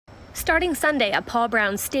Starting Sunday at Paul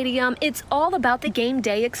Brown Stadium, it's all about the game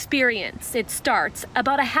day experience. It starts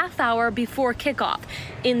about a half hour before kickoff.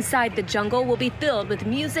 Inside the jungle will be filled with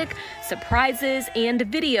music, surprises, and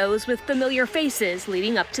videos with familiar faces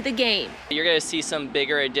leading up to the game. You're going to see some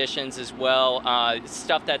bigger additions as well,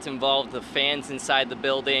 stuff that's involved the fans inside the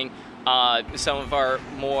building. Some of our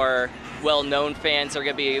more well-known fans are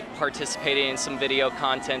going to be participating in some video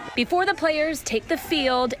content. Before the players take the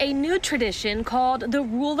field, a new tradition called the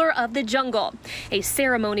Ruler of the Jungle. A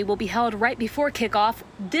ceremony will be held right before kickoff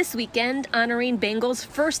this weekend, honoring Bengals'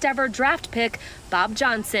 first ever draft pick, Bob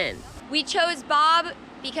Johnson. We chose Bob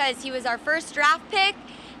because he was our first draft pick,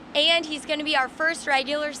 and he's going to be our first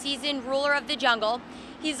regular season Ruler of the Jungle.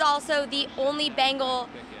 He's also the only Bengal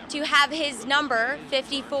to have his number,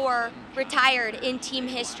 54, retired in team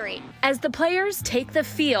history. As the players take the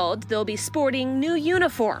field, they'll be sporting new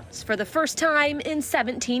uniforms for the first time in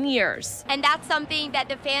 17 years. And that's something that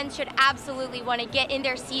the fans should absolutely want to get in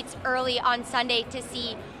their seats early on Sunday to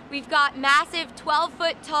see. We've got massive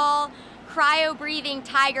 12-foot tall, cryo-breathing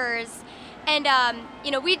tigers. And,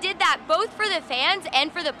 we did that both for the fans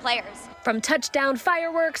and for the players. From touchdown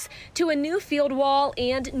fireworks to a new field wall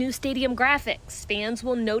and new stadium graphics, fans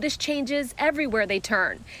will notice changes everywhere they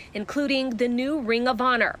turn, including the new Ring of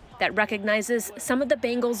Honor that recognizes some of the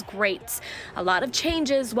Bengals' greats. A lot of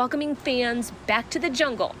changes welcoming fans back to the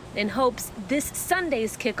jungle in hopes this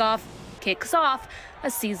Sunday's kickoff kicks off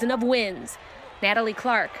a season of wins. Natalie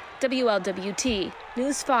Clark, WLWT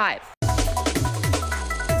News 5.